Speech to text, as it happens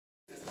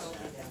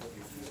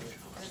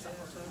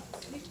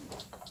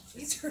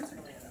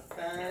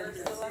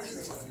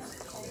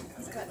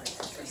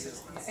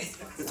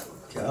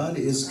God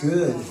is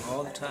good.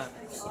 All the time.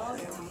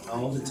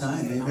 All the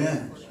time.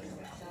 Amen.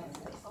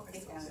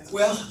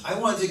 Well, I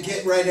wanted to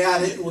get right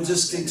at it. We'll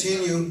just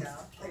continue.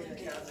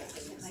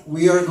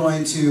 We are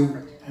going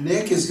to,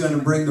 Nick is going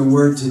to bring the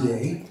word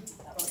today.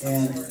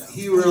 And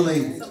he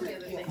really,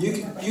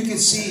 you can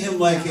see him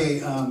like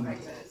a,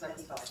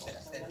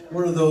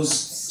 one of those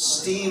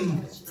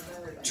steam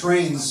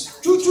trains,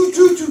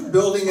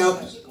 building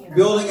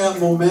up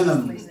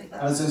momentum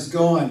as it's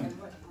going.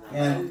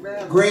 And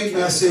great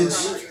message.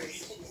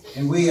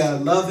 And we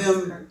love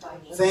him.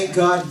 Thank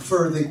God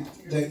for the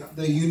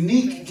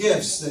unique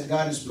gifts that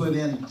God has put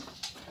in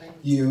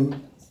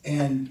you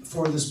and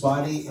for this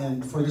body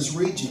and for this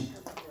region.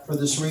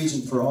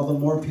 For all the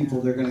more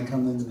people that are going to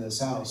come into this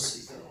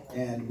house.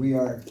 And we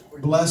are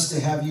blessed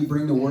to have you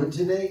bring the word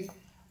today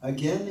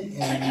again.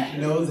 And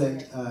know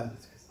that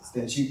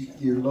that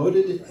you're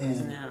loaded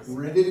and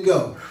ready to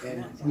go.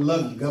 And we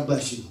love you. God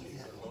bless you.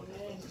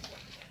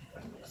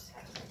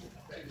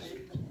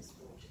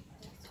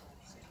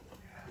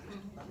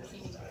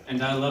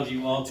 And I love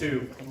you all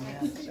too.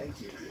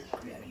 Thank you.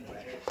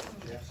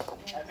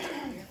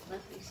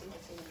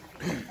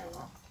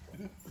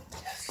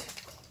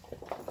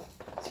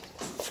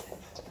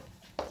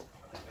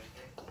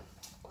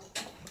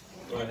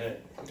 Go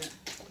ahead.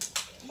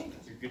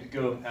 You're good to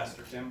go,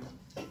 Pastor Tim.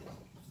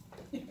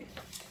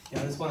 Yeah,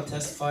 I just want to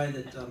testify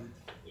that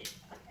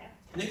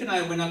Nick and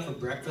I went out for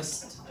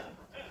breakfast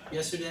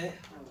yesterday,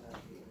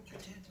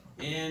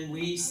 and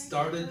we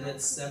started at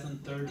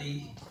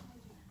 7:30,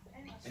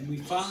 and we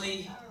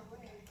finally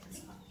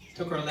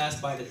took our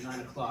last bite at 9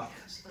 o'clock.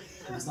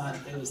 It was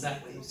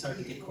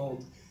starting to get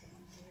cold,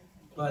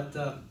 but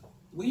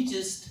we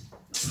just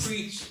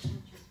preached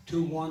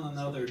to one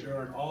another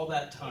during all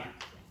that time.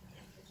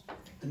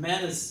 The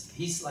man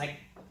he's like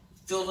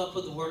filled up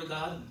with the Word of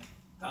God.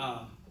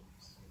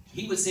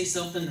 He would say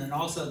something, and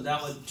all of a sudden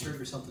that would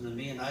trigger something in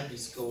me, and I'd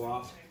just go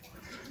off.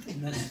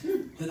 And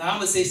then I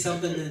would say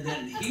something, and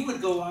then he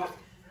would go off.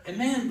 And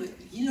man,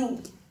 you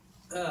know,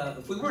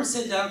 if we weren't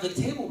sitting down at the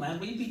table, man,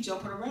 we'd be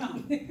jumping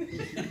around.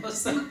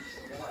 So,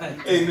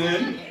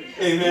 Amen.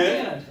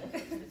 Amen. Yeah.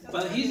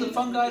 But he's a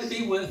fun guy to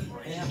be with,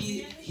 and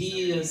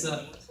he is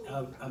a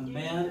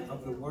man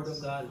of the Word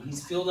of God.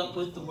 He's filled up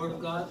with the Word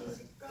of God.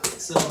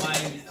 So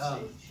I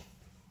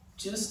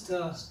just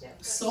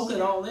soak it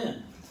all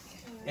in.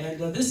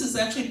 And this is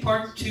actually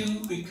part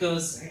 2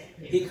 because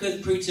he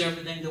couldn't preach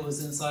everything that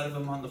was inside of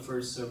him on the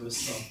first service.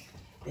 So,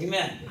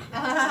 amen.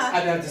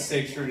 I'd have to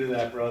say true to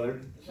that, brother.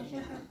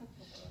 You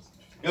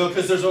know,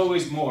 because there's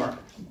always more.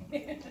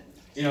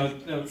 You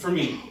know, for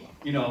me,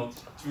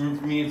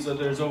 it's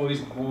there's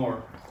always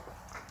more.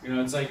 You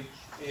know, it's like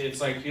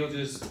he'll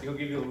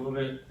give you a little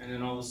bit, and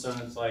then all of a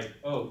sudden it's like,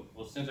 oh,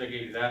 well, since I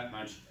gave you that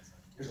much,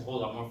 there's a whole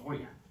lot more for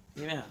you.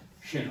 Yeah.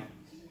 You know,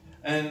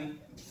 and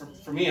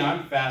for me,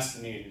 I'm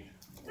fascinated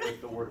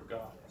with the Word of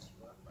God.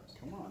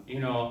 Come on. You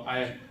know,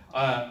 I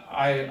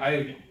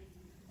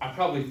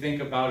probably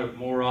think about it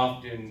more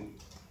often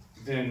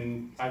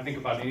than I think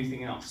about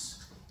anything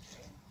else.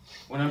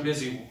 When I'm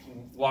busy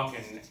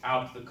walking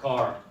out the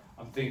car,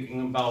 I'm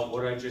thinking about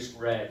what I just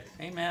read.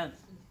 Amen.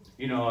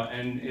 You know,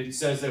 and it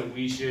says that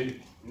we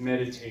should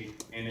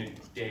meditate in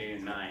it day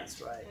and night.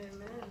 That's right.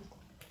 Amen.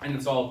 And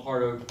it's all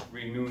part of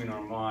renewing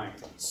our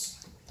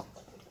minds.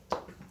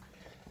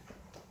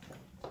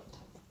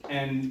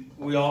 And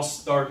we all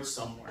start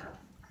somewhere,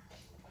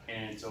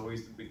 and it's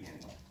always the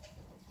beginning.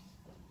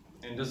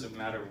 And it doesn't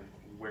matter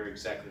where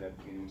exactly that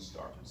beginning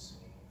starts.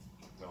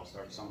 We all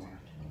start somewhere.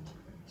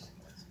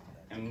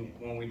 And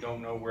when we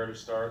don't know where to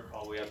start,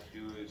 all we have to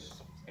do is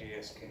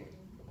ask Him,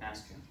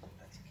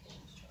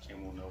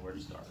 and we'll know where to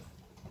start.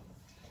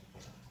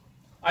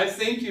 I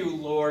thank you,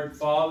 Lord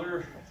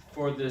Father,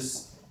 for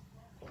this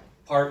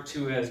part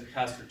 2, as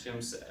Pastor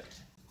Tim said,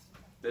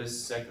 this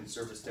second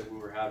service that we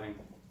were having.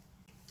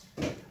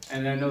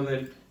 And I know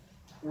that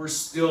we're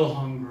still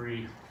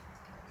hungry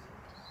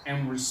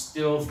and we're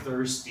still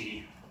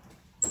thirsty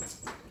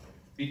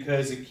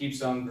because it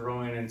keeps on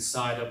growing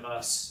inside of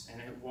us, and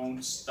it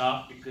won't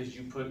stop because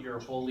you put your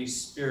Holy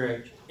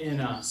Spirit in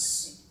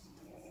us.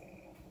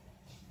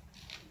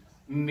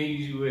 May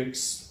you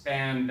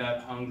expand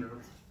that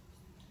hunger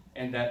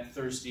and that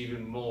thirst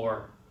even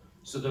more,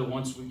 so that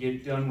once we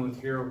get done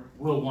with here,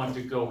 we'll want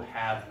to go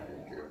have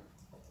more.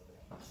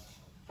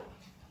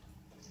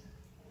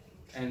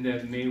 And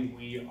that may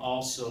we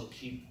also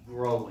keep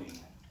growing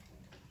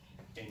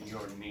in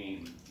your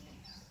name.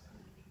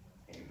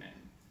 Amen.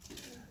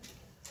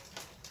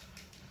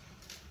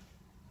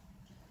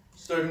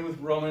 Starting with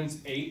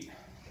Romans 8,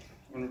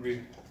 I'm going to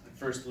read the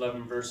first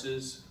 11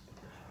 verses.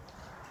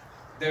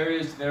 There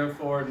is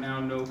therefore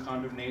now no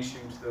condemnation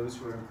to those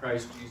who are in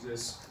Christ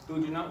Jesus,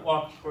 who do not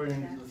walk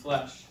according to the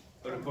flesh,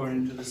 but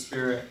according to the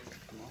Spirit.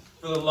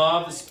 For the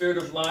law of the Spirit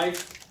of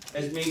life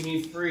has made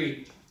me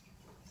free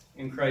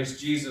in Christ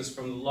Jesus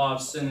from the law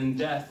of sin and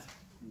death.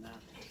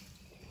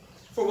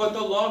 For what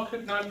the law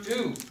could not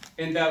do,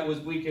 and that was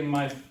weak in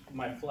my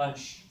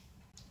flesh,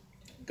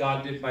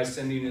 God did by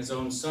sending his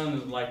own Son in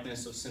the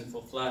likeness of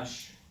sinful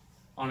flesh.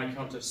 On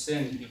account of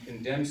sin, he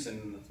condemned sin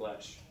in the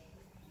flesh,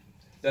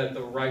 that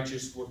the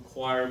righteous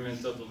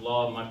requirement of the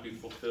law might be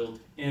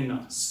fulfilled in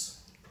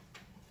us,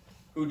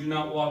 who do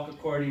not walk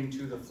according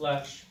to the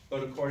flesh,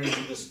 but according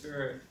to the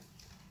Spirit.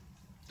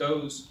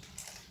 Those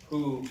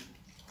who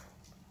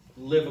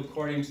live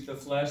according to the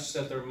flesh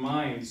set their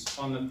minds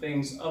on the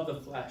things of the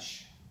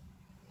flesh.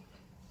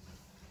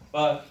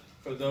 But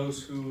for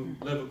those who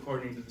live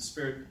according to the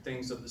Spirit, the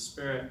things of the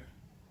Spirit.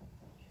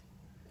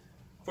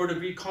 For to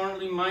be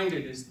carnally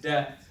minded is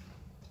death,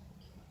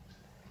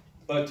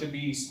 but to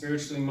be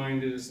spiritually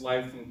minded is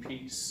life and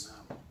peace.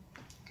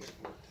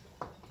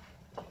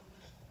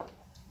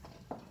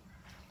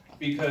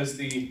 Because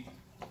the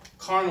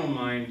carnal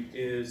mind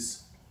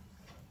is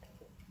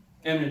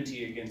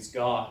enmity against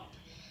God,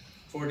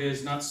 for it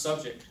is not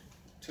subject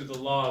to the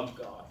law of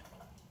God,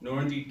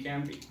 nor indeed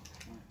can be.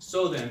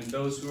 So then,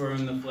 those who are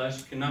in the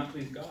flesh cannot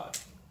please God.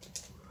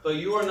 But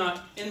you are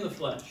not in the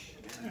flesh,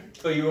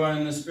 but you are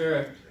in the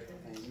Spirit,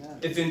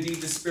 if indeed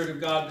the Spirit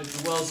of God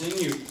that dwells in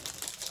you.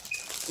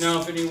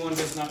 Now, if anyone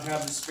does not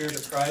have the Spirit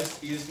of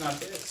Christ, he is not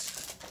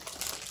his.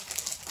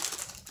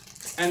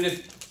 And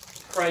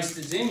if Christ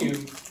is in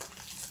you,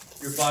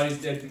 your body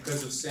is dead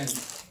because of sin.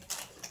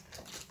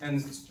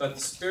 But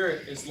the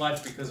Spirit is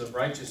life because of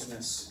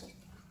righteousness.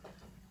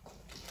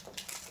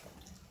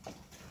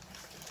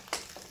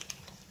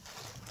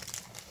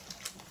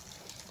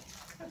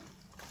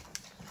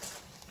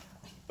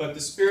 But the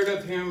Spirit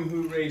of him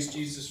who raised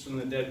Jesus from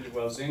the dead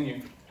dwells in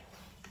you.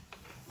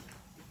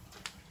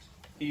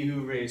 He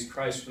who raised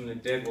Christ from the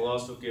dead will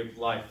also give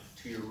life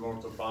to your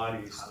mortal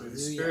bodies through the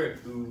Spirit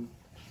who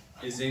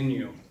is in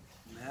you.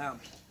 Amen.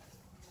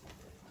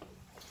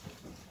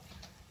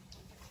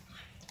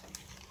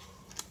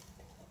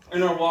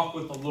 In our walk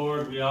with the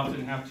Lord, we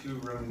often have to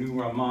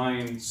renew our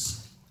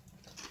minds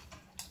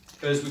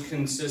because we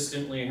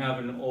consistently have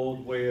an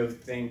old way of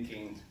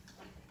thinking.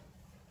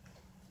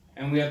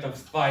 And we have to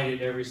fight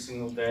it every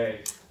single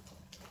day.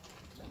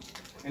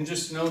 And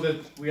just know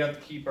that we have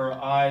to keep our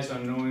eyes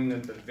on knowing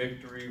that the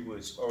victory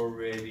was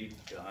already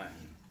done.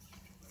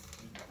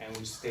 And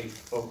we stay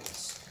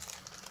focused.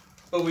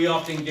 But we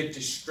often get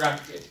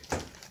distracted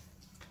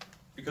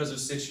because of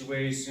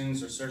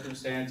situations or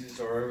circumstances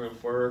or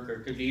at work, or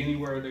it could be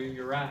anywhere that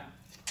you're at.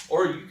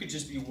 Or you could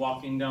just be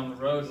walking down the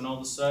road and all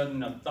of a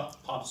sudden a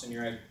thought pops in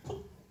your head.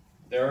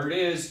 There it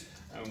is.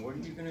 And what are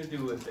you going to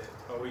do with it?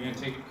 Are we going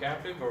to take it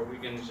captive, or are we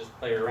going to just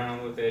play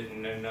around with it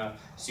and then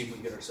see if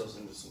we get ourselves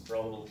into some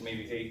trouble,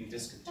 maybe hate and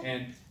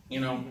discontent, you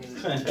know?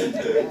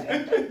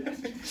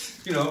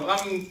 You know,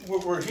 I mean,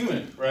 we're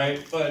human,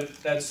 right? But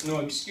that's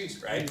no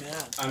excuse, right?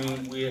 I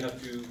mean, we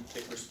have to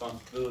take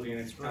responsibility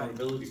and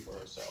accountability for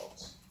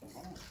ourselves,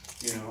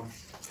 you know?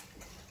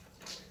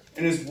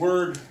 In his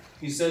word,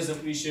 he says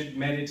that we should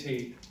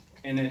meditate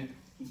in it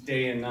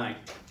day and night,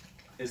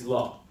 his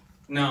law.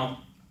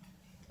 Now,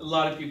 a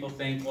lot of people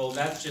think, well,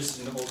 that's just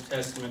an Old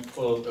Testament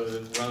quote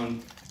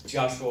around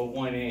Joshua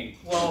 1:8.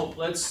 Well,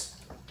 let's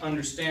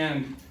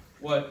understand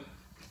what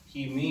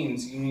he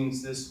means. He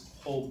means this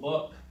whole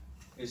book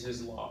is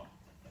his law.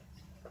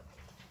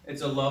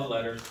 It's a love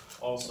letter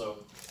also.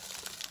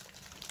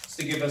 It's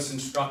to give us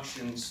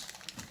instructions.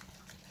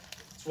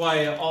 That's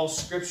why all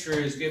Scripture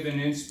is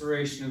given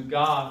inspiration of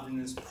God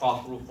and is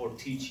profitable for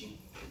teaching,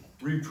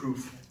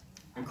 reproof,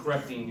 and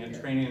correcting and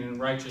training in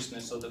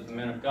righteousness, so that the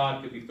men of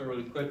God could be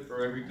thoroughly equipped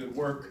for every good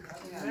work.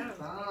 Amen.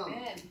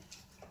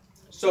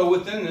 So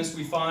within this,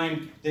 we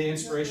find the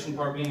inspiration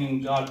part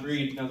meaning God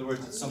breathed. In other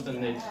words, it's something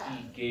that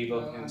he gave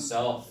of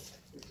himself.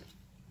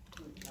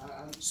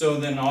 So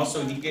then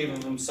also he gave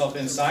of himself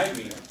inside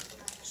me.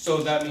 So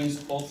that means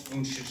both of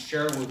them should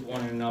share with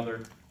one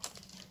another.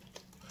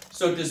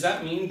 So does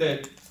that mean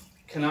that,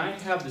 can I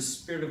have the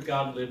Spirit of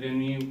God live in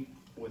me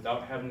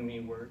without having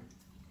any word?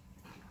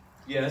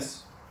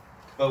 Yes.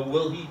 But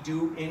will he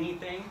do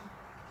anything?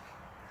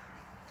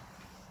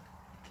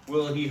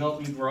 Will he help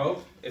me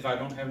grow if I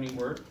don't have any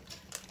word?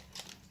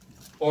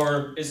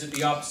 Or is it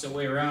the opposite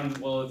way around?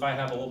 Well, if I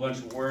have a whole bunch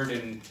of word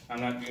and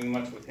I'm not doing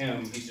much with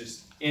him, he's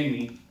just in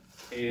me,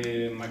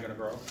 am I going to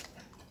grow?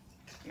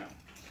 No.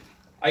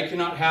 I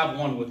cannot have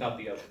one without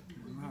the other.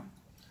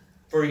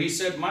 For he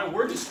said, my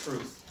word is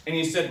truth. And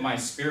he said, my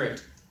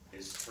Spirit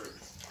is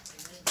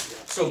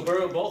truth. So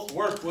both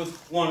work with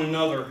one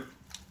another.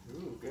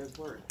 Ooh, good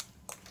word.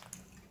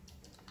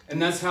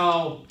 And that's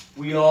how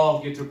we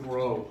all get to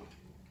grow.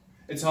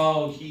 It's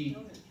how he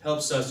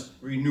helps us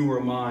renew our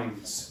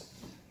minds.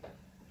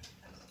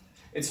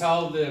 It's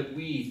how that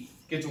we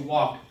get to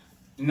walk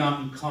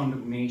not in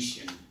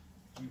condemnation.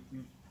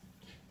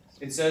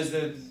 It says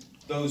that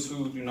those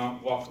who do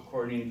not walk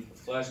according to the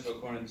flesh, but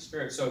according to the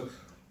Spirit. So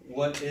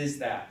what is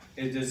that?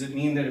 Does it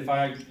mean that if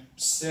I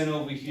sin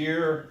over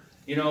here,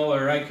 you know,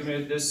 or I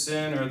commit this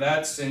sin or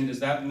that sin, does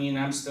that mean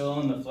I'm still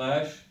in the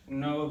flesh?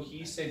 No,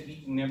 he said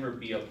he'd never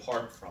be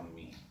apart from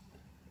me.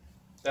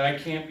 That I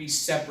can't be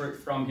separate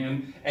from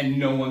him and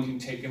no one can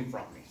take him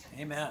from me.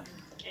 Amen.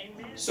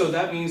 Amen. So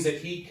that means that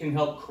he can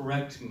help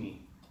correct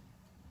me.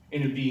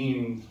 into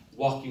being,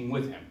 walking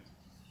with him,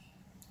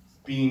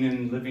 being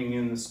and living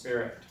in the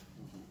Spirit.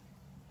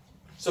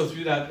 So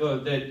through that,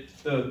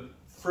 the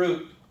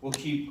fruit will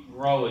keep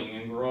growing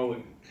and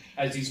growing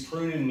as he's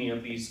pruning me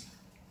of these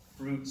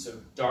fruits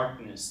of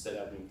darkness that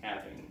I've been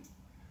having,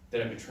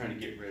 that I've been trying to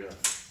get rid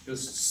of.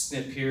 Just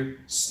snip here,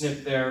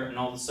 snip there, and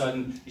all of a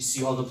sudden you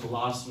see all the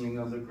blossoming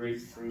of the great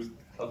fruit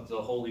of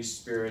the Holy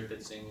Spirit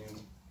that's in you,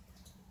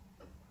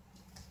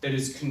 that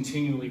is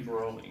continually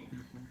growing.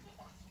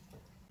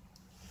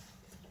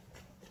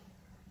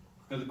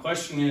 Now the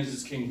question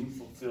is can you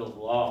fulfill the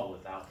law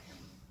without him?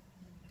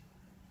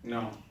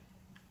 No,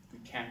 we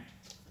can't.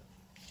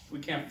 We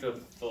can't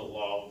fulfill the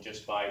law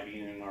just by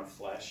being in our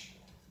flesh,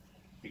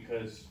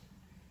 because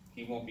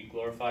he won't be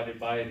glorified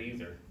by it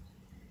either.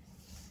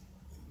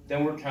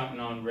 Then we're counting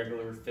on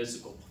regular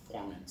physical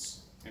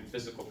performance, and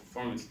physical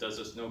performance does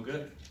us no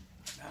good.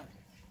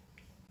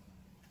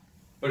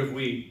 But if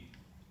we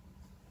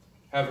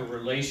have a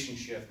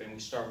relationship and we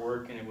start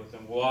working it with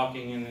him,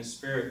 walking in the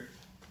Spirit,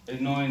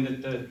 and knowing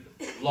that the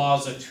law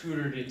is a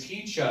tutor to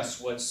teach us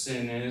what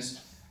sin is,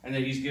 and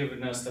that he's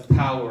given us the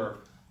power,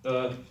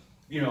 the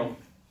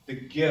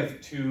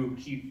gift to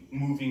keep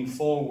moving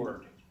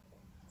forward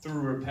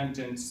through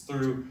repentance,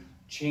 through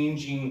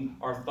changing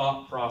our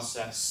thought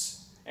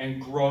process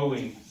and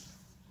growing.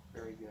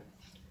 Very good.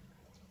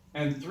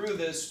 And through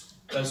this,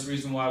 that's the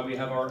reason why we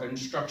have our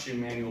instruction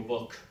manual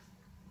book,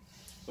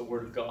 the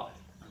Word of God.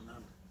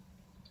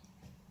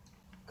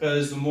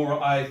 Because the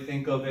more I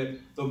think of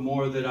it, the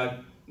more that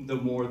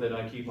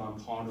I keep on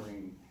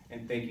pondering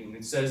and thinking.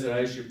 It says that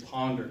I should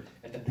ponder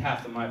at the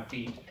path of my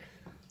feet,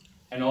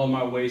 and all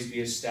my ways be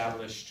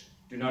established.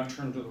 Do not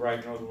turn to the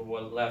right nor to the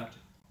left,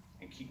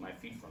 and keep my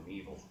feet from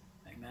evil.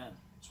 Amen.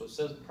 That's what it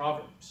says in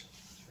Proverbs.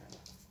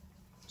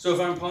 So if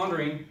I'm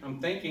pondering, I'm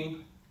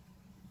thinking,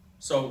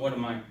 so what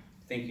am I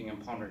thinking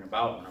and pondering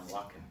about when I'm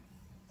walking?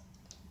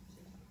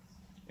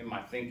 Am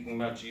I thinking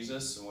about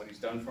Jesus and what he's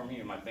done for me?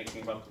 Am I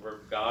thinking about the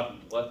Word of God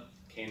and what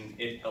can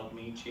it help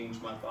me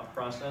change my thought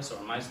process? Or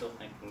am I still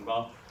thinking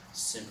about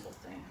sinful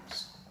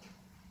things?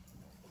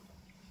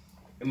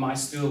 Am I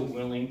still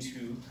willing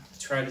to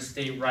try to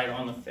stay right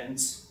on the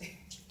fence?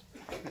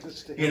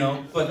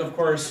 But of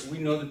course, we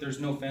know that there's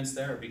no fence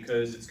there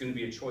because it's going to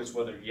be a choice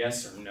whether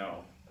yes or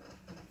no.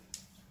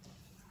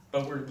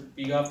 But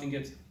we often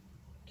get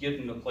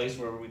in a place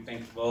where we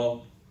think,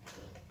 well,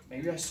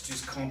 maybe I should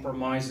just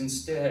compromise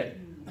instead.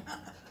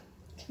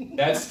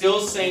 That's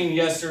still saying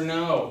yes or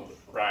no,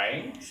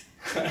 right?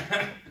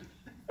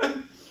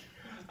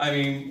 I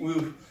mean,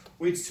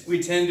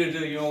 we tend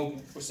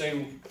to,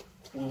 say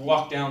we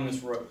walk down this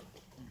road,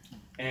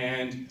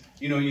 and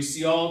you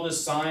see all the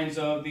signs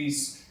of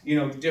these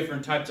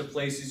different types of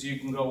places you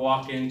can go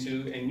walk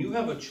into, and you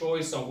have a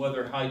choice on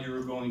how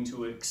you're going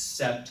to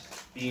accept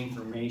the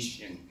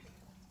information.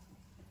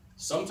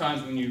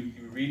 Sometimes when you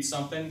read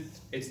something,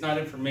 it's not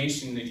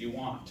information that you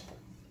want,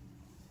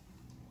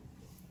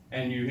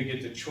 and you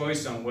get the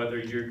choice on whether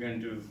you're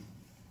going to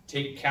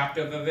take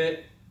captive of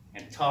it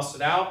and toss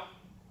it out,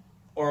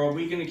 or are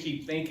we going to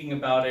keep thinking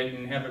about it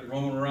and have it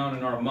roaming around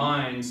in our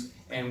minds,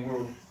 and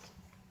we're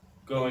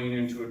going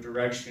into a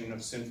direction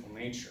of sinful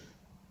nature?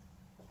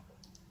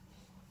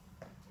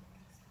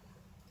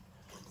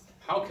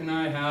 How can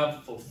I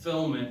have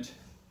fulfillment?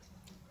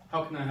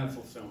 How can I have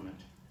fulfillment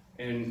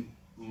in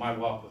my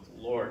walk with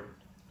the Lord?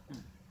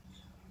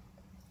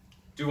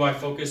 Do I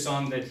focus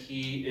on that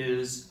he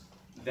is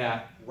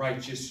that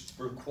righteous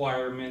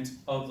requirement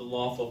of the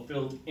law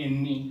fulfilled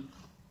in me?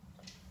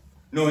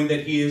 Knowing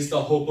that he is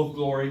the hope of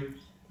glory,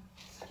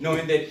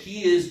 knowing that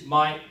he is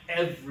my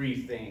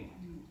everything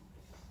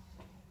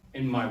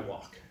in my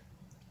walk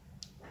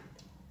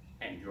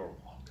and your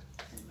walk.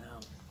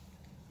 Amen.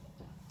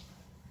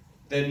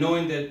 That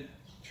knowing that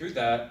through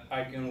that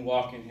I can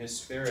walk in his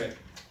Spirit,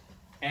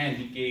 and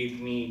he gave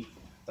me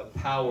the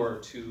power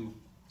to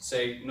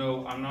say,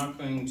 no, I'm not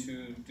going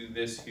to do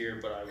this here,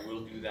 but I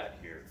will do that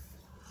here.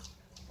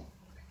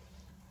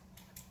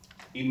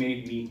 He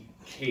made me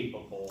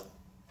capable.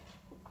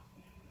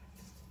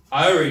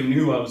 I already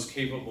knew I was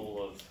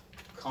capable of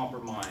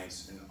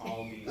compromise and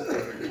all these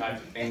different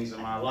types of things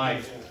in my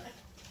life,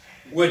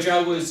 which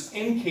I was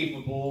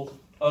incapable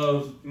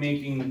of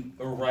making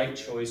the right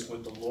choice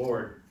with the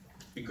Lord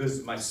because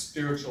of my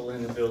spiritual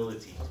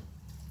inability.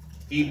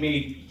 He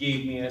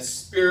gave me a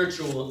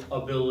spiritual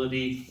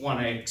ability when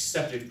I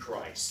accepted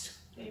Christ.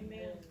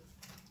 Amen.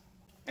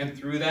 And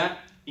through that,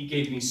 he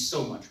gave me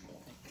so much more.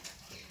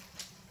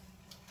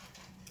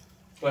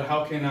 But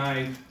how can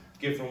I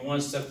get from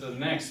one step to the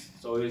next?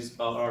 It's always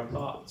about our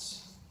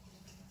thoughts,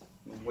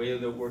 the way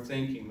that we're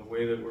thinking, the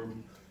way that we're,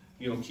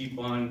 keep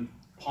on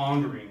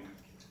pondering.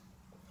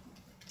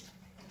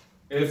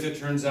 If it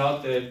turns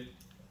out that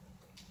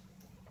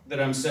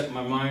I'm setting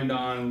my mind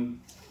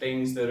on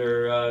things that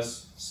are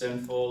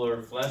sinful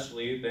or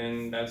fleshly,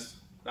 then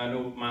I know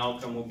what my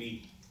outcome will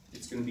be.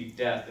 It's going to be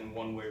death in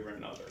one way or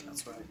another.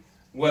 That's right.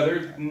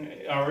 Whether,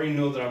 I already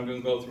know that I'm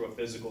going to go through a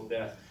physical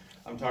death.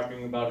 I'm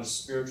talking about a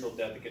spiritual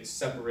death that could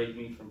separate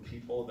me from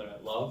people that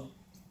I love.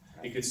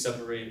 It could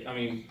separate. I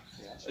mean,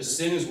 a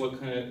sin is what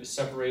kind of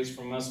separates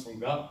from us from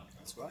God.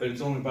 That's right. But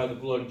it's only by the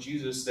blood of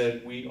Jesus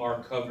that we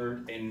are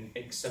covered and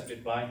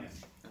accepted by Him.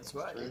 That's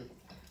right.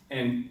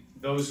 And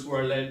those who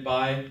are led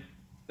by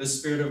the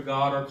Spirit of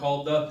God are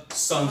called the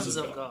sons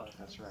of God.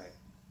 That's right.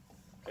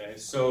 Okay,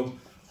 so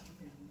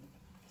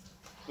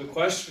the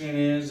question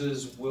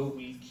is will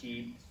we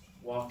keep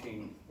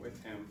walking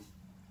with Him?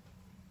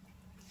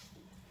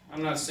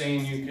 I'm not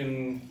saying you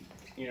can,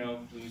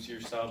 lose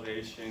your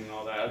salvation and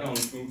all that.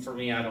 For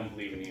me, I don't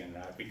believe any of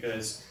that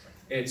because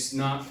it's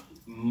not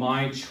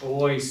my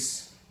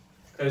choice,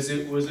 because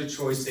it was a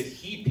choice that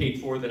He paid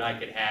for that I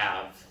could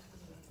have.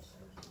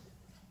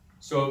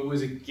 So it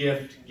was a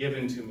gift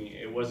given to me.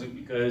 It wasn't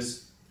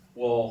because,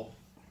 well,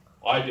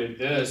 I did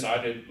this,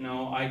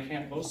 no, I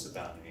can't boast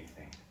about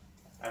anything.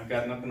 I've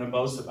got nothing to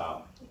boast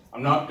about.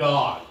 I'm not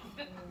God,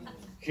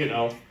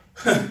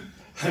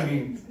 I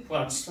mean,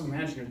 well, just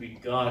imagine to be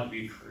God,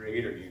 be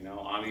creator,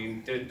 I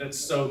mean, that's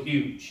so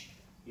huge.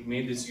 He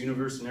made this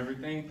universe and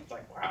everything. It's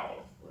like, wow,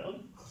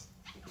 really?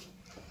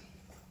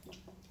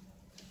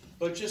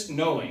 But just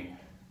knowing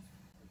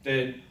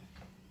that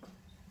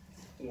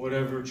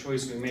whatever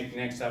choice we make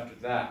next after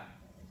that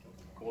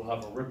will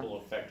have a ripple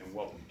effect in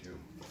what we do.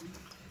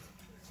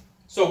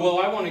 So,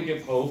 I want to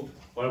give hope.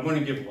 I want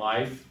to give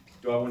life.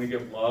 Do I want to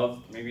give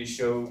love? Maybe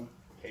show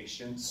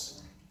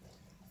patience,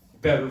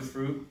 better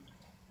fruit.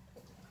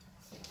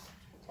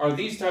 Are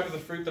these type of the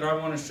fruit that I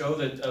want to show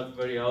that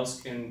everybody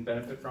else can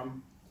benefit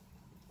from?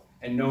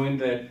 And knowing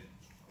that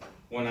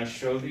when I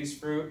show these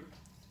fruit,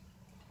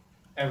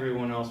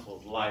 everyone else will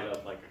light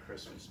up like a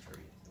Christmas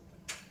tree.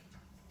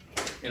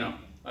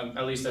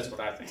 At least that's what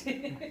I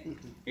think.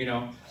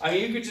 I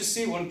mean, you could just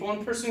see when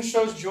one person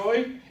shows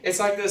joy, it's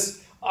like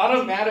this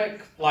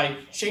automatic,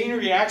 chain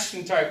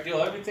reaction type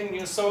deal.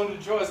 Everything so into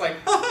joy. It's like,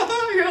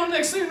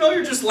 next thing you know,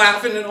 you're just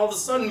laughing, and all of a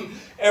sudden,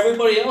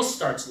 everybody else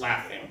starts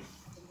laughing.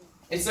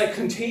 It's like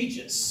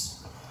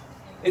contagious.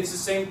 It's the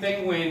same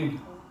thing when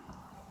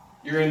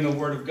you're in the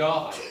Word of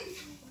God.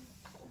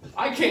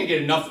 I can't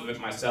get enough of it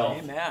myself.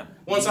 Amen.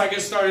 Once I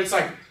get started, it's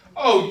like,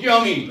 oh,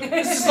 yummy.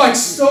 This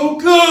is so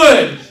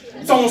good.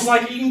 It's almost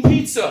like eating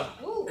pizza.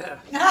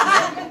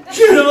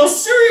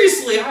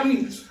 Seriously. I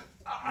mean,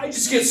 I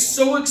just get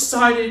so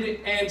excited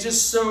and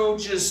just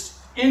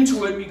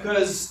into it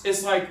because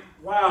it's like,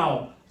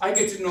 wow, I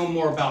get to know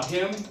more about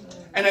Him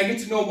and I get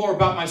to know more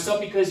about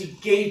myself because He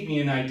gave me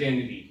an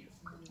identity.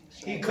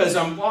 Because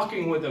I'm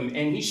walking with Him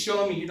and He's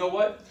showing me, you know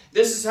what?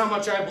 This is how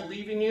much I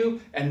believe in you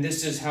and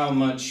this is how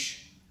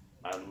much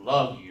I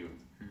love you.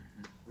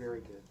 Very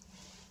good.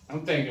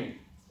 I'm thinking,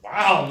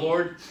 wow,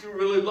 Lord, you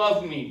really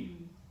love me.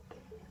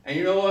 And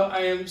you know what?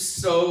 I am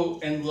so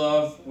in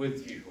love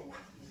with you.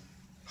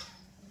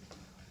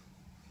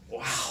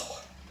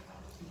 Wow.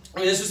 I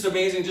mean, it's just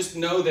amazing just to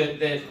know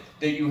that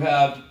you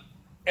have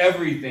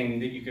everything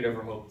that you could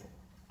ever hope for.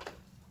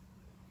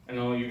 And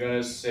all you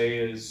gotta say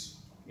is,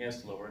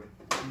 yes, Lord,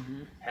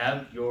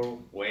 have your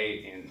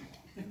way in me.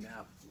 Amen.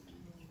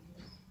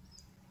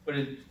 But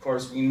of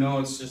course, we know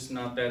it's just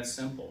not that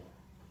simple.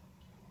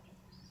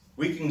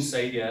 We can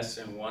say yes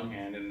in one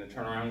hand and then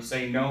turn around and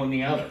say no in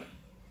the other.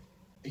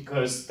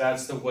 Because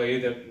that's the way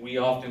that we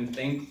often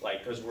think,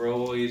 because we're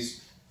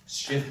always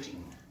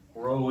shifting.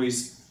 We're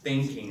always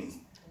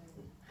thinking.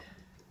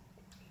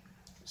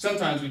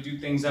 Sometimes we do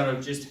things out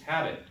of just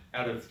habit,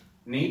 out of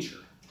nature.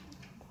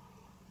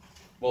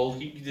 Well,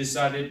 He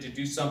decided to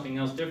do something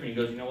else different. He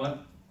goes, you know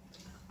what?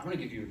 I'm going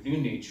to give you a new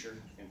nature,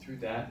 and through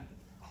that,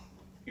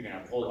 you're going to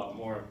have a whole lot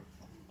more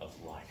of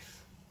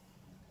life.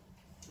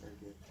 Very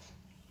good.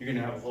 You're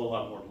going to have a whole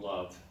lot more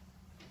love.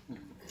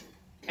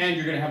 And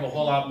you're going to have a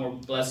whole lot more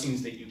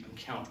blessings that you can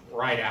count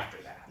right after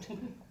that.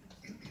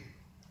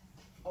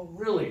 Oh,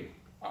 really?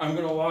 I'm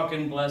going to walk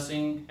in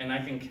blessing, and I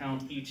can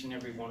count each and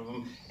every one of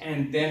them.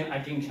 And then I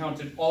can count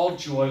it all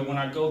joy when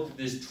I go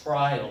through this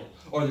trial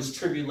or this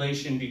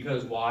tribulation,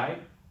 because why?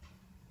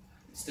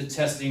 It's the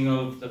testing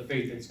of the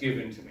faith that's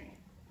given to me.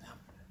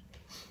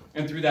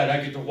 And through that,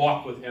 I get to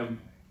walk with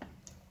Him.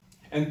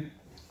 And,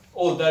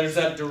 there's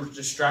that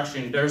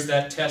distraction. There's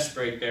that test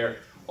right there.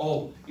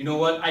 Oh, you know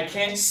what? I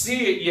can't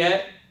see it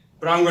yet,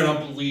 but I'm going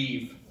to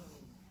believe.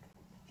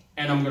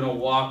 And I'm going to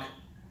walk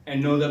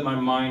and know that my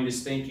mind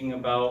is thinking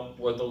about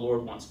what the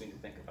Lord wants me to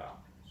think about.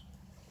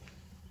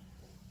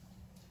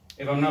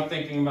 If I'm not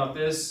thinking about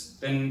this,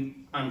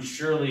 then I'm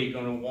surely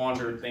going to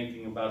wander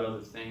thinking about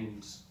other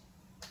things.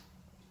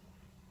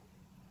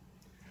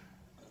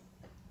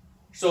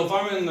 So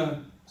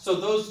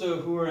those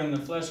who are in the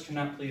flesh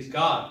cannot please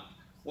God.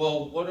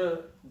 Well, what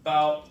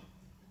about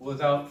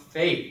without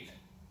faith?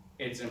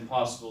 It's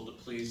impossible to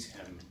please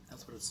Him.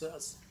 That's what it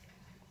says.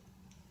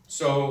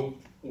 So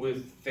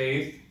with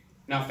faith,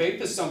 now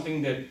faith is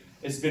something that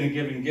has been a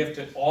given gift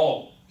to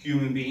all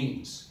human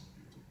beings.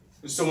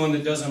 Someone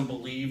that doesn't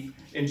believe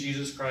in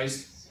Jesus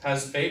Christ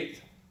has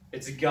faith.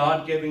 It's a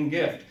God-given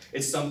gift.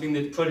 It's something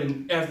that's put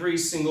in every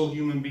single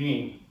human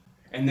being.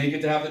 And they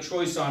get to have the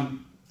choice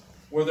on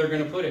where they're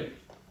going to put it.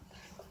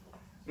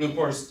 And of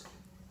course,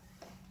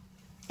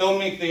 they'll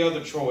make the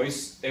other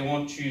choice. They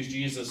won't choose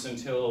Jesus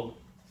until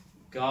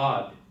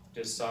God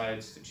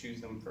decides to choose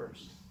them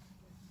first.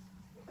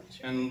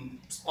 And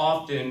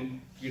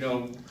often,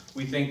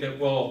 we think that,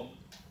 well,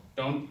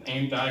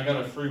 ain't I got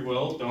a free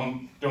will?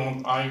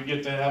 Don't I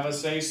get to have a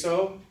say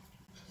so?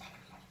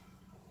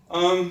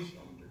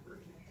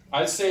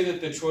 I'd say that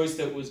the choice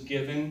that was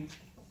given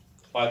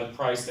by the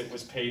price that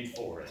was paid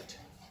for it.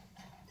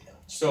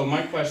 So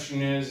my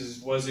question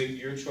is was it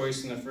your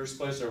choice in the first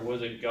place, or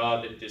was it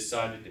God that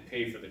decided to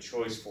pay for the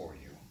choice for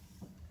you?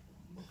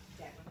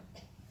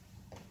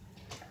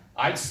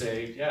 I'd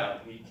say, yeah,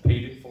 he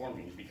paid it for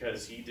me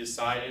because he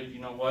decided, you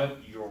know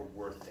what, you're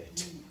worth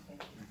it.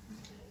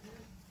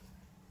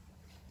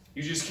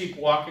 You just keep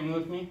walking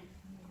with me,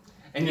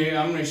 and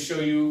I'm going to show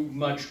you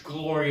much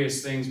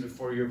glorious things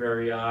before your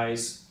very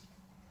eyes.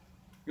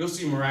 You'll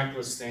see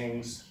miraculous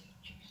things,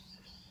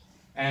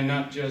 and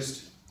not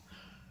just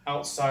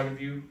outside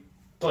of you,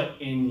 but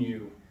in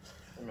you.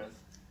 Amen.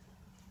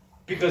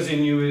 Because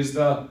in you is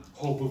the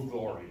hope of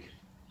glory.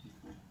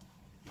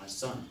 My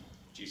Son,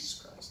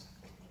 Jesus Christ.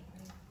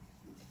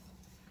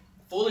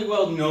 Fully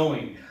well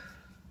knowing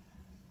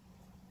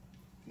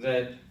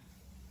that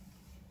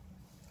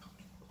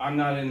I'm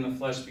not in the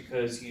flesh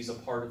because he's a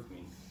part of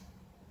me.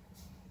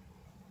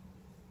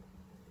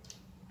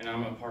 And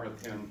I'm a part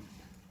of him.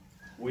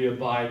 We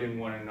abide in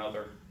one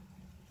another.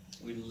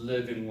 We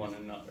live in one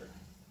another.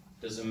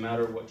 Doesn't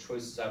matter what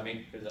choices I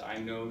make, because I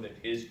know that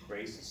his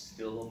grace is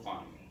still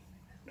upon me,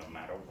 no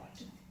matter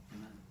what.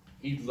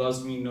 He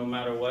loves me no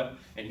matter what,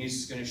 and he's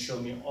just going to show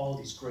me all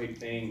these great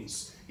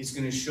things. He's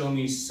going to show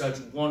me such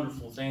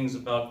wonderful things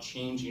about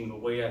changing the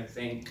way I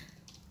think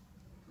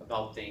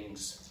about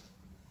things.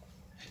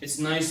 It's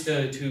nice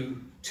to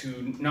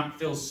not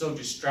feel so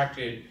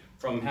distracted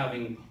from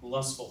having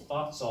lustful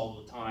thoughts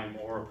all the time,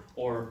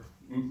 or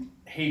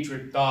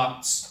hatred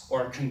thoughts,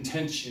 or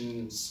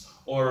contentions,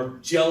 or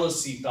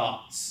jealousy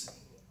thoughts.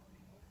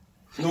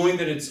 Knowing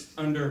that it's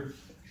under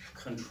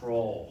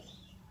control.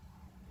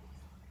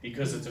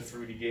 Because it's a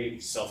fruit he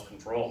gave,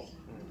 self-control.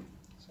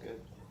 That's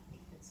good.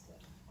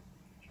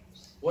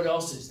 What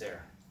else is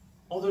there?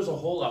 Oh, there's a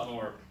whole lot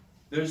more.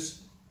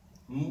 There's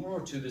more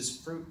to this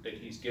fruit that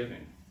he's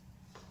giving.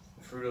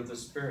 The fruit of the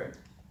Spirit.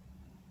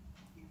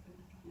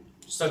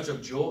 Such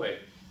of joy.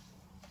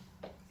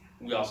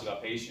 We also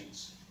got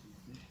patience.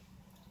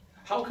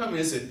 How come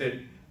is it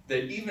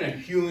that even a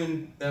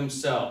human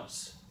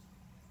themselves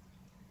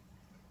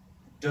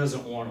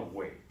doesn't want to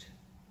wait?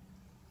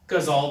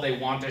 Because all they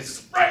want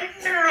is right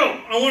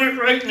now. I want it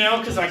right now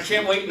because I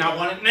can't wait and I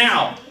want it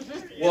now.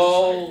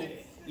 Well,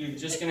 you're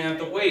just going to have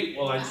to wait.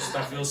 Well, I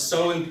feel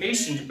so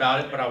impatient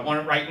about it, but I want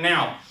it right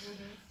now.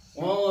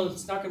 Well,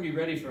 it's not going to be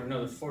ready for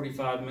another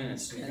 45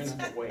 minutes, so you're going to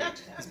have to wait.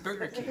 It's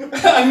Burger King.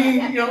 I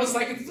mean, it's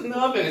like it's in the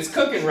oven. It's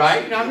cooking,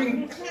 right? I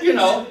mean,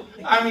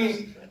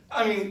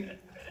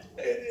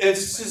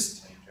 it's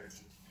just,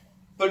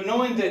 but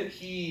knowing that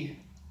he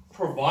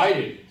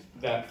provided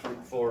that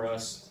fruit for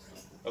us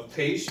of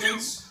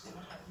patience,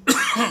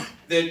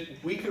 that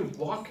we could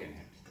walk in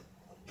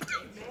it.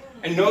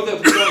 And know that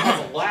we don't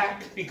have a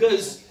lack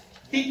because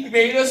he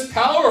made us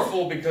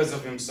powerful because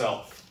of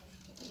himself.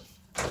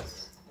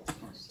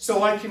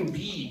 So I can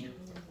be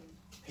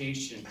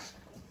patient.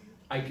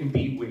 I can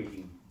be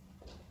waiting.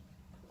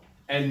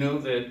 And know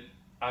that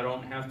I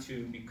don't have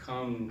to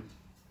become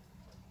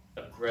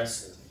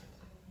aggressive.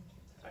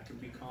 I can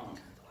be calm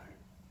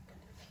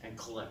and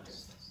collected.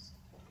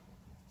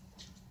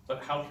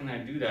 But how can I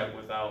do that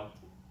without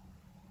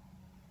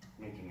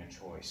making a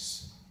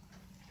choice?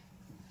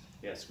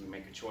 Yes, we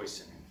make a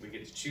choice in it. We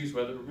get to choose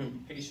whether we're going to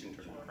be patient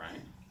or not,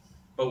 right?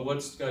 But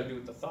what's it got to do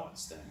with the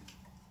thoughts then?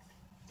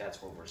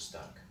 That's where we're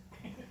stuck.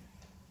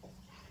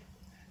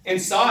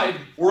 Inside,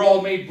 we're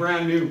all made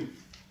brand new.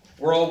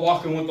 We're all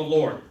walking with the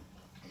Lord.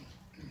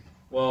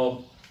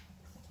 Well,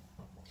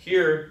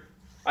 here,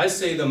 I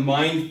say the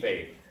mind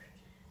faith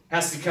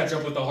has to catch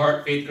up with the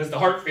heart faith because the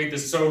heart faith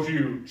is so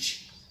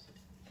huge.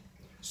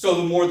 So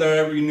the more that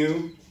I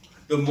renew,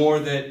 the more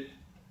that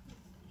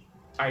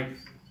I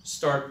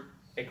start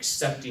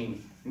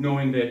accepting,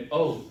 knowing that,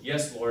 oh,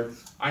 yes, Lord,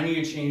 I need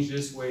to change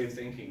this way of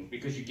thinking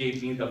because you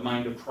gave me the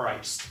mind of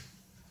Christ.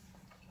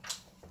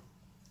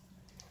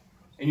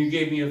 And you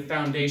gave me a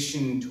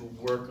foundation to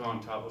work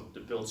on top of to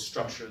build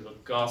structure of the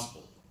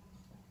gospel.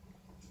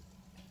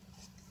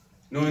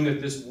 Knowing that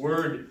this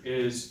word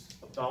is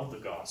about the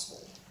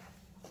gospel.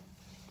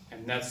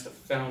 And that's the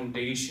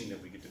foundation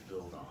that we get to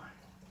build on.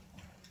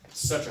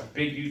 It's such a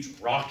big, huge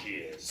rock he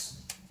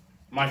is.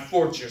 My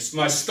fortress,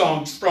 my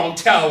strong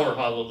tower,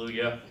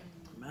 hallelujah.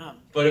 Amen.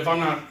 But if I'm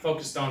not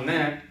focused on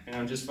that, and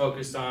I'm just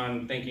focused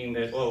on thinking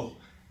that, oh,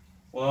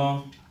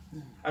 well,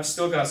 I've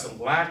still got some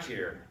lack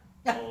here.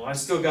 Well, I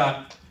still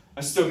got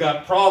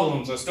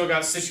problems. I still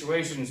got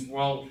situations.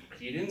 Well,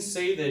 he didn't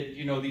say that,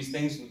 these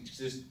things would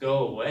just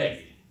go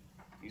away.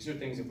 These are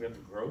things that we have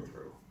to grow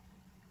through.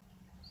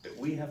 That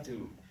we have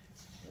to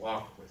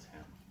walk with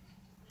him.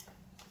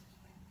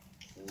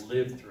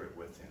 Live through it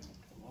with him.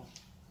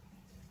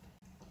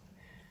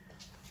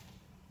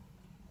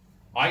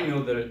 I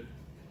know that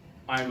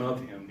I'm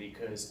of him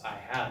because I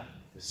have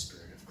the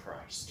Spirit of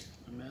Christ.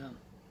 Amen.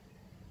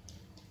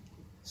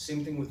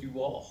 Same thing with you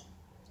all.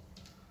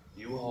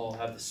 You all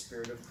have the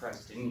Spirit of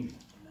Christ in you.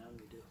 Amen,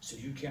 we do. So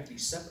you can't be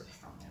separate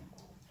from him.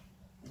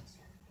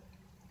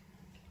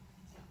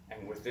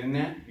 And within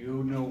that,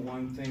 you know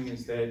one thing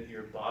is that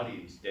your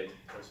body is dead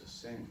because of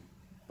sin.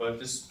 But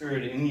the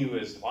Spirit in you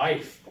is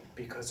life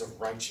because of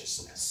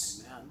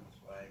righteousness. Amen.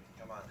 Right.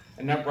 Come on.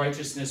 And that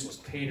righteousness was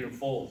paid in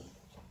full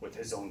with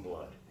his own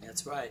blood.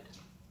 That's right.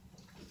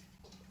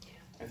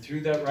 And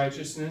through that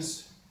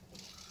righteousness,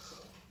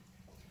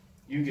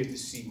 you get to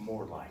see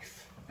more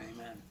life.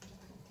 Amen.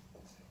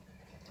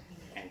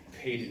 And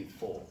paid in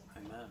full.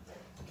 Amen.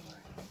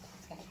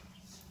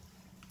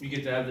 You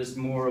get to have this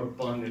more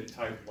abundant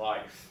type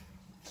life.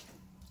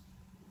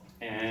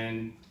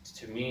 And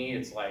to me,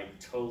 it's like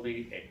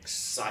totally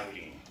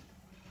exciting.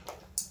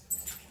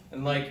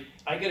 And like,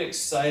 I get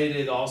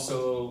excited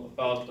also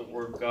about the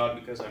Word of God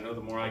because I know the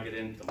more I get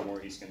in, the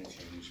more He's going to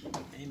change me.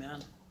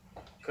 Amen.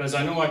 Because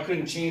I know I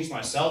couldn't change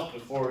myself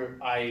before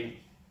I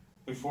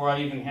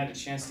even had a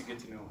chance to get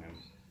to know Him.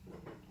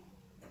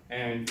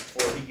 And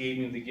before He gave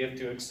me the gift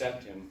to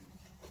accept Him.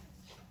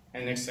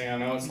 And next thing I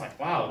know, it's like,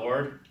 wow,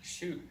 Lord,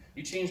 shoot,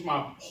 you changed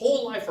my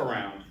whole life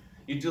around.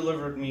 You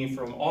delivered me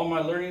from all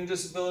my learning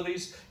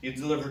disabilities. You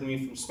delivered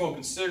me from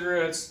smoking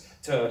cigarettes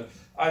to,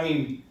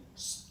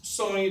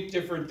 so many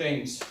different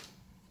things.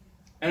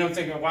 And I'm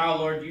thinking, wow,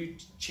 Lord, you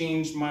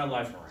changed my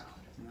life around.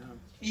 Amen.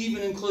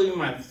 Even including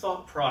my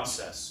thought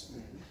process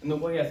and the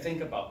way I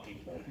think about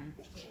people.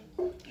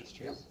 That's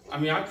true.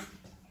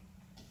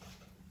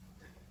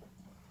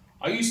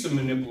 I used to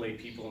manipulate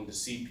people and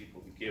deceive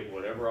people to get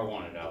whatever I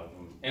wanted out of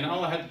them. And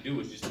all I had to do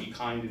was just be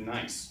kind and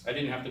nice. I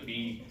didn't have to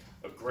be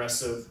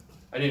aggressive.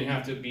 I didn't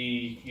have to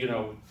be,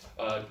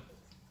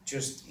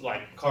 just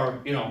like a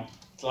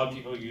lot of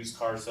people use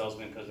car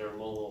salesmen because they're a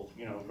little,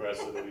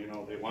 aggressive,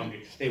 they want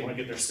to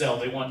get their sell.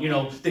 They want,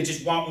 they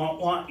just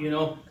want,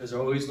 because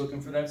they're always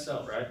looking for that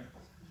sell, right?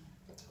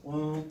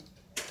 Well,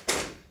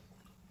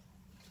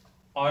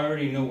 I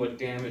already know what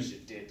damage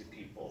it did to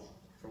people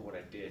for what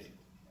I did.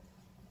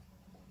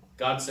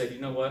 God said, you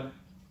know what?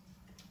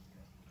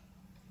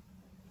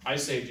 I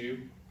saved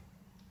you,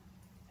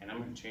 and I'm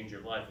going to change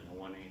your life in a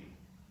 180.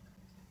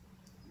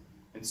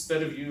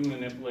 Instead of you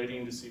manipulating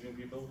and deceiving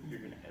people, you're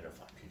going to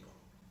edify people.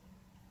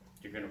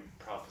 You're going to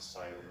prophesy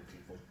over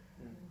people.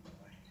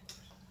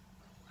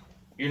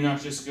 You're not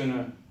just going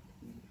to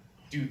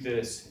do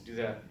this and do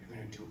that. You're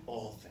going to do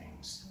all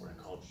things what I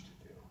called you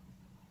to do.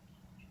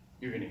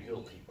 You're going to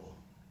heal people,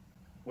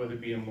 whether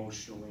it be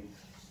emotionally,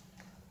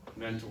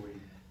 mentally,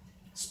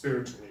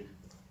 spiritually.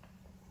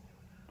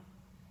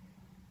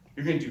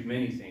 You're going to do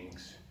many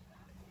things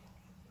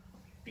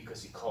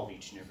because He called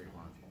each and every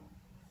one of you.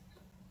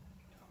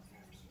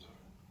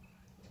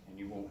 And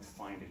you won't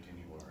find it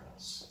anywhere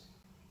else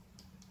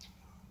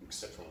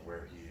except for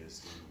where He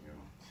is in you,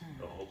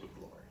 the hope of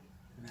glory.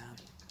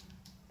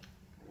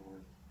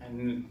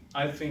 And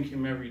I thank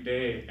Him every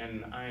day,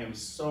 and I am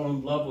so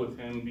in love with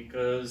Him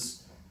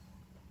because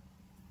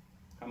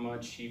how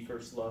much He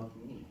first loved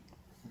me.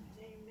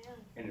 Amen.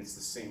 And it's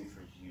the same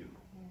for you.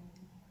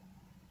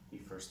 He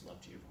first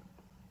loved you.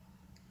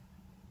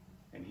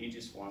 And He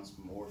just wants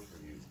more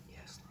for you.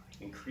 Yes, Lord.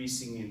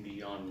 Increasing in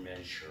beyond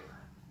measure.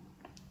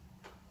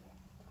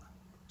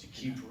 To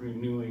keep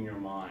renewing your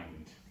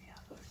mind. Yeah,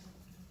 Lord.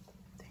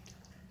 Thank you.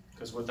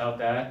 Because without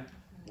that,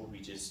 we'll be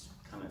just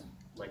kind of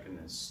like in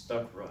this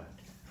stuck rut.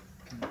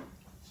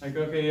 Like,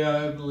 okay,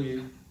 yeah, I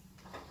believe.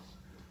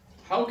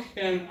 How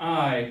can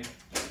I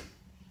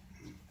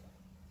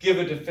give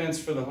a defense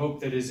for the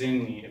hope that is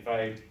in me if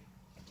I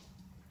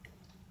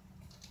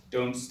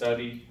don't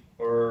study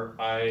or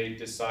I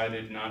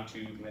decided not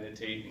to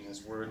meditate in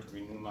His Word to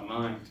renew my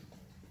mind?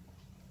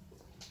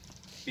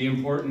 The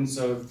importance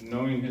of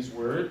knowing His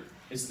Word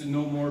is to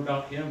know more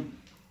about Him.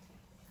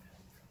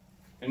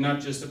 And not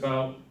just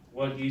about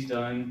what He's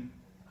done,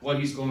 what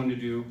He's going to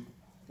do,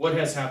 what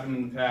has happened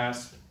in the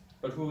past,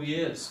 but who He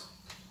is,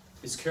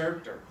 His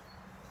character.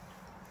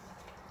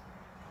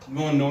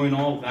 Knowing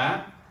all of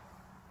that,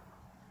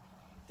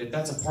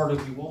 that's a part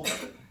of you all,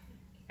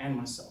 and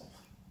myself.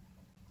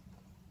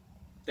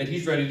 That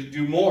He's ready to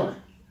do more.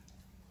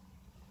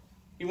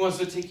 He wants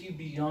to take you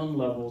beyond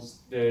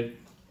levels that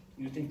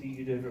you think that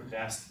you'd ever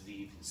vastly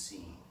even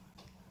seen.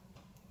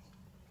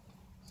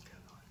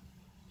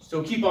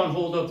 So keep on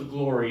hold of the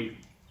glory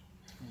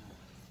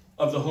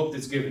of the hope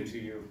that's given to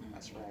you.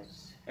 That's right.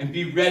 And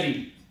be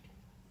ready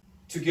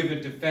to give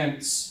a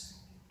defense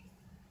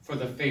for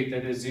the faith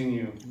that is in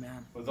you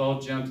Amen. with all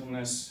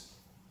gentleness.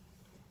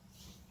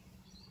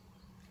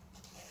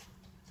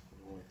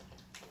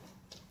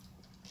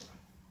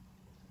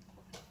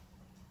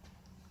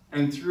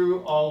 And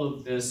through all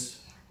of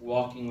this,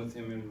 walking with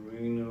Him and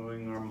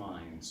renewing our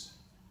minds,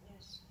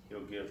 Yes. He'll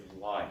give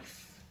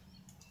life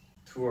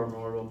to our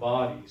mortal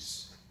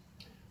bodies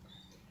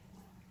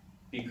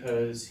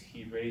because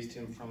He raised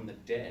Him from the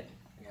dead.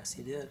 Yes,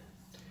 He did.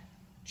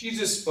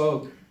 Jesus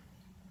spoke.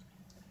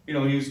 He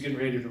was getting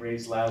ready to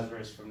raise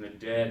Lazarus from the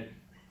dead.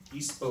 he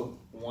spoke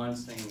one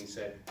thing. He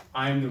said,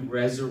 I am the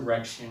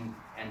resurrection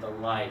and the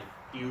life.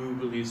 He who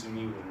believes in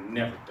me will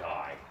never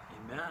die.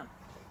 Amen.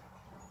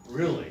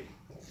 Really,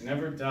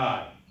 never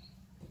die.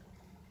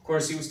 Of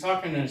course, he was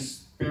talking in a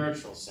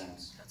spiritual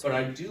sense, but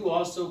I do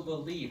also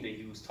believe that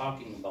he was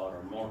talking about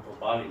our mortal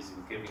bodies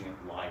and giving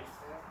it life,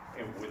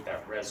 and with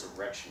that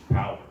resurrection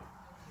power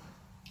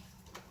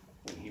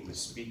when he was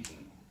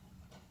speaking.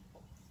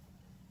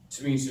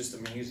 To me, it's just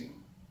amazing.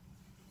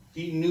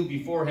 He knew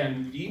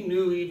beforehand,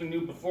 even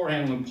knew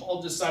beforehand when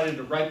Paul decided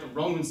to write the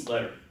Romans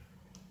letter,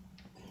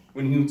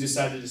 when he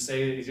decided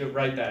to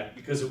write that,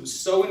 because it was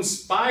so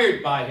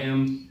inspired by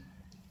him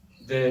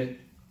that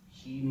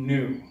he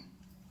knew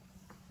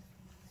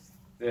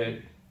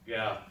that,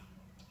 yeah,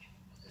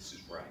 this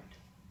is right.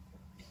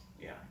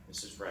 Yeah,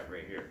 this is right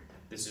here.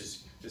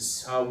 This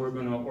is how we're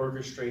going to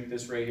orchestrate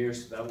this right here,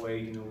 so that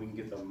way, we can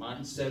get the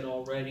mindset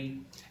all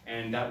ready,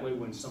 and that way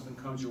when something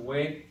comes your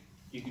way,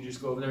 you can just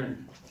go over there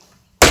and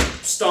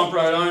stomp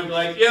right on and be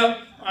like, yep,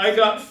 I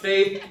got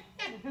faith,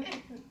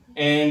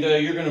 and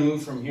you're going to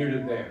move from here to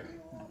there.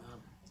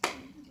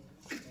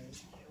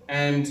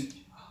 And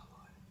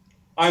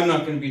I'm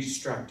not going to be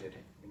distracted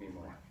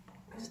anymore.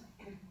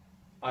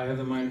 I have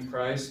the mind of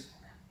Christ,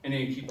 and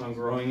I keep on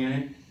growing in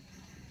it.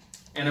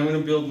 And I'm going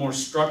to build more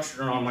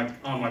structure on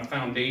my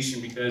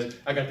foundation, because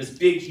I got this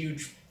big,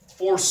 huge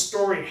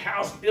 4-story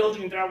house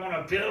building that I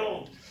want to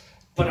build.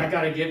 But I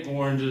got to get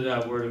more into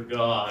that Word of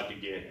God to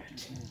get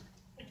it.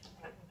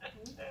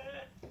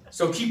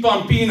 So keep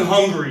on being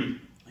hungry.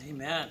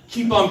 Amen.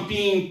 Keep on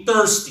being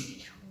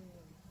thirsty.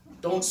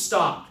 Don't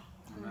stop.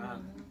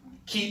 Amen.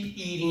 Keep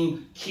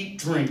eating, keep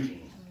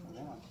drinking.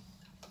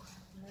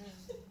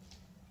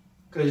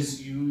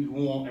 Because you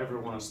won't ever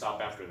want to stop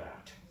after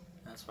that.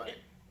 That's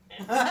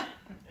right.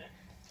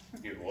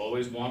 You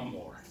always want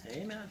more.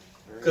 Amen.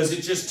 Because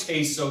it just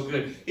tastes so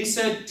good. He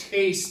said,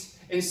 taste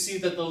and see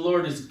that the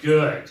Lord is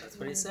good. That's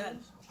what he said.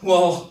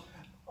 Well,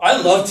 I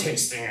love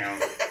tasting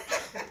him.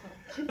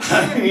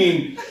 I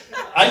mean,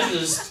 I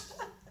just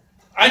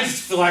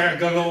feel like I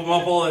gotta go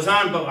up all the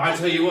time, but I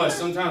tell you what,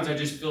 sometimes I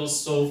just feel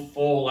so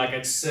full, like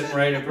it's sitting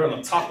right up here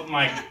on the top of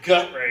my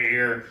gut right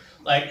here.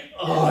 Like,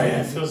 oh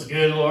yeah, it feels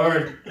good,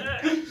 Lord.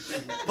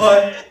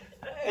 But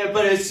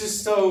it's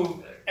just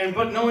so,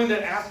 but knowing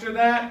that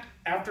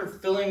after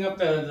filling up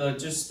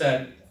just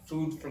that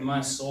food for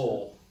my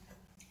soul,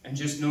 and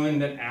just knowing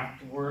that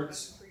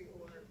afterwards,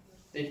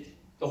 that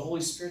the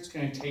Holy Spirit's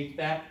gonna take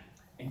that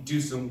and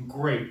do some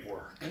great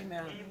work.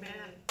 Amen.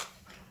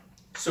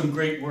 Some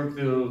great work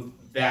that'll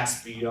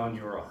vast beyond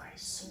your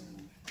eyes.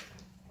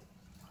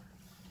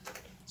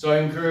 So I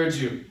encourage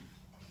you,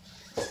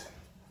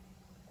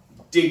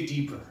 dig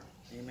deeper.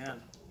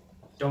 Amen.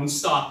 Don't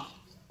stop.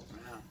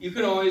 You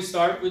can always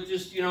start with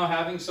just,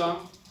 having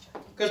some,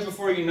 because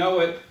before you know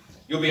it,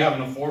 you'll be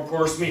having a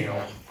 4-course meal.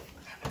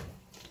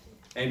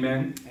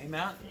 Amen.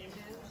 Amen.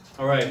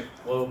 All right.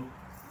 Well,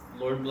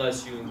 Lord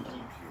bless you and keep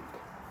you.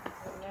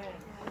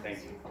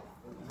 Thank you.